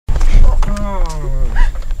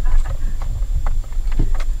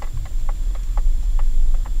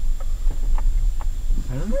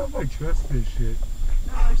I trust this shit.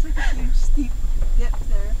 Oh, there's like a huge steep dip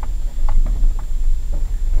there.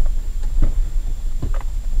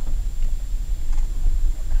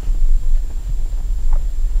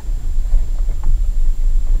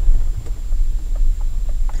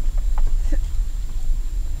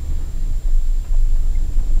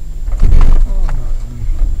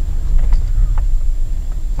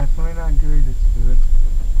 Definitely not good, it's good.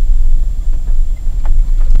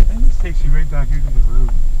 And this takes you right back into the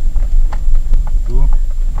road. Cool.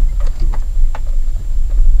 Cool.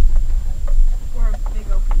 Or a big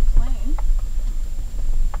open plain.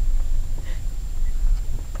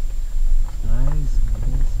 Nice,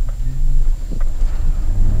 nice, I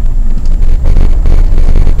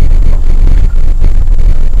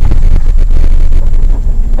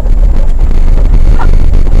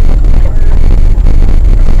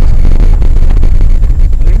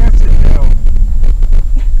think that's the hill.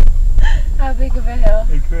 How big of a hill?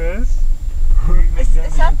 Hey Chris?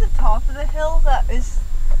 Is that the top of the hill that is...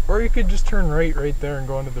 Or you could just turn right there and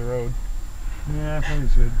go onto the road. Yeah, I probably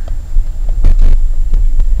should.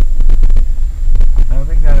 I don't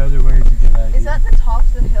think that other way is a good idea. Is that the top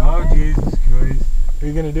of the hill? Oh then? Jesus Christ. Are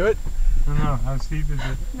you gonna do it? I don't know, how steep is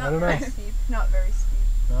it? Not I don't very know. steep. Not very steep.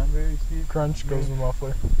 Not very steep. Crunch goes the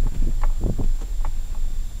muffler.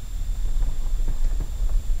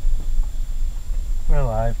 We're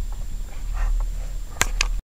alive.